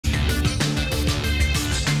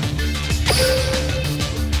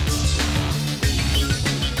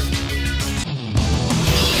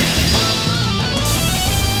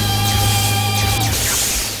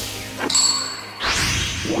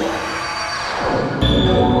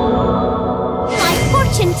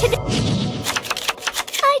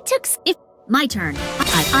My turn.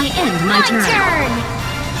 I end my turn.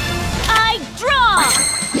 I draw.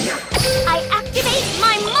 I activate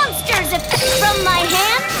my monster's effect from my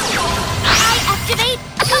hand. I activate.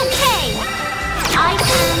 Okay. I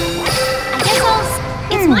guess I'll.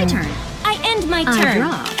 It's my turn. I end my turn. I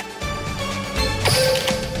draw.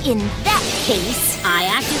 In that case,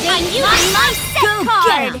 I activate. I'm using my set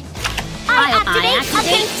card. I activate a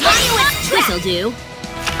continuous trap. This'll do.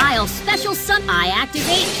 I'll special summon. I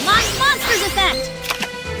activate my monster's effect.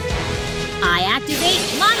 I activate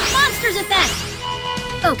my monster's effect.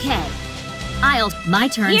 Okay. My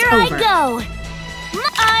turn's Here over. I go.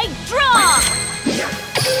 I draw.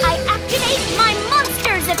 I activate my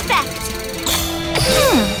monster's effect.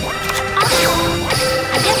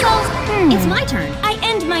 I guess I'll. It's my turn. I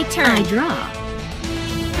end my turn. I draw.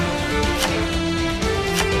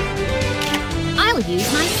 I'll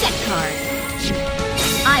use my set card.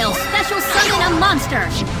 I'll special summon a monster.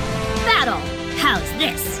 Battle. How's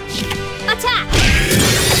this? Attack.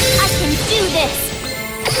 I can do this.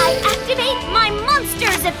 I activate my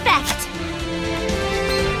monster's effect.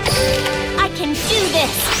 I can do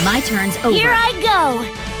this. My turn's over. Here I go.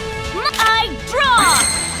 I draw.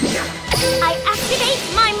 I activate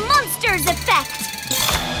my monster's effect.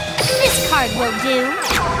 This card will do.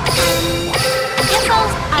 I guess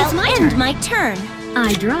I'll end my turn.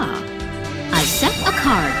 I draw. I set a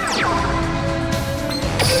card.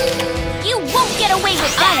 You won't get away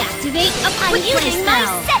with I that. activate a I'm quick play using my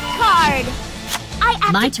spell. set card.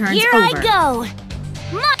 My turn's Here over. I go.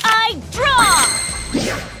 I draw.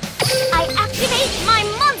 I activate my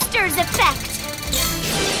monster's effect.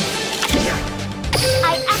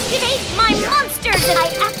 I activate my monster's.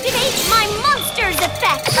 I activate my monster's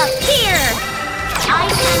effect. Appear. I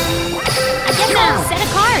guess I'll set a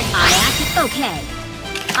card. Okay.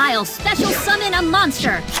 I'll special summon a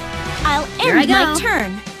monster. I'll Here I end go. my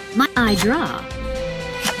turn. I draw.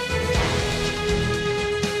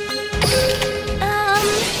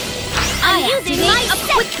 I'm using my a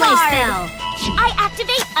set quick play card. spell. I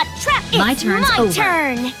activate a trap. My It's turn's my over.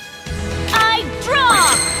 turn. I draw.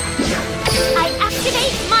 I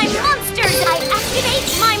activate my monsters. I activate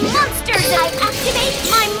my monsters. I activate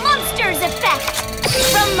my monster's effect.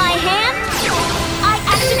 From my hand, I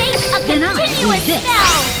activate a Then I do continuous this.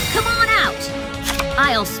 spell. Come on out.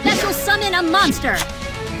 I'll special summon a monster.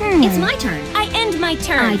 It's my turn. I end my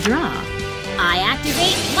turn. I draw. I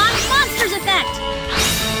activate my monster's effect.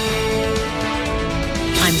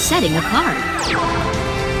 I'm setting a card.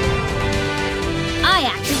 I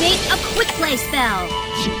activate a quick play spell.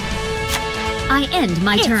 I end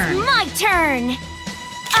my turn. It's my turn.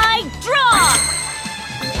 I draw.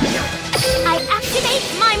 I activate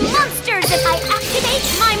my monsters. I activate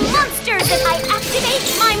my monsters. I activate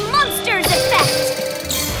my monster's effect.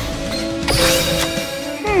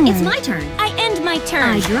 It's my turn. I end my turn.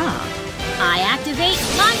 I draw. I activate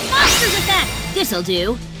my monster's effect. This'll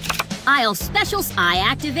do. I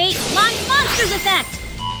activate my monster's effect.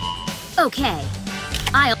 Okay.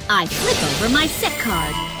 I flip over my set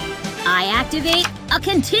card. I activate a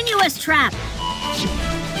continuous trap.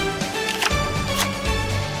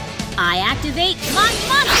 I activate my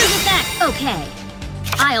monster's effect. Okay.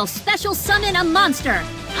 I'll special summon a monster.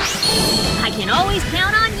 I can always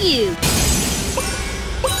count on you.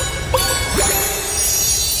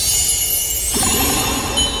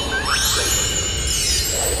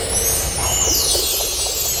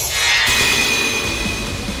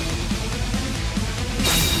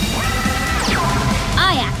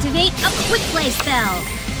 I activate a quick play spell.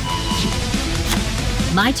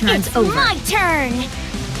 My turn's It's over. my turn.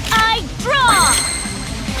 I draw.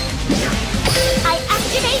 I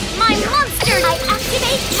activate my monsters. I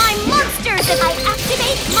activate my monsters. I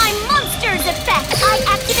activate my monster's effect. I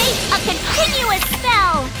activate a continuous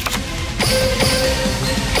spell.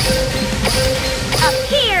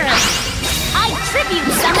 Appear. I tribute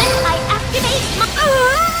summon. I activate my.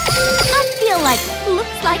 I feel like.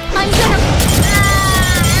 Looks like I'm gonna.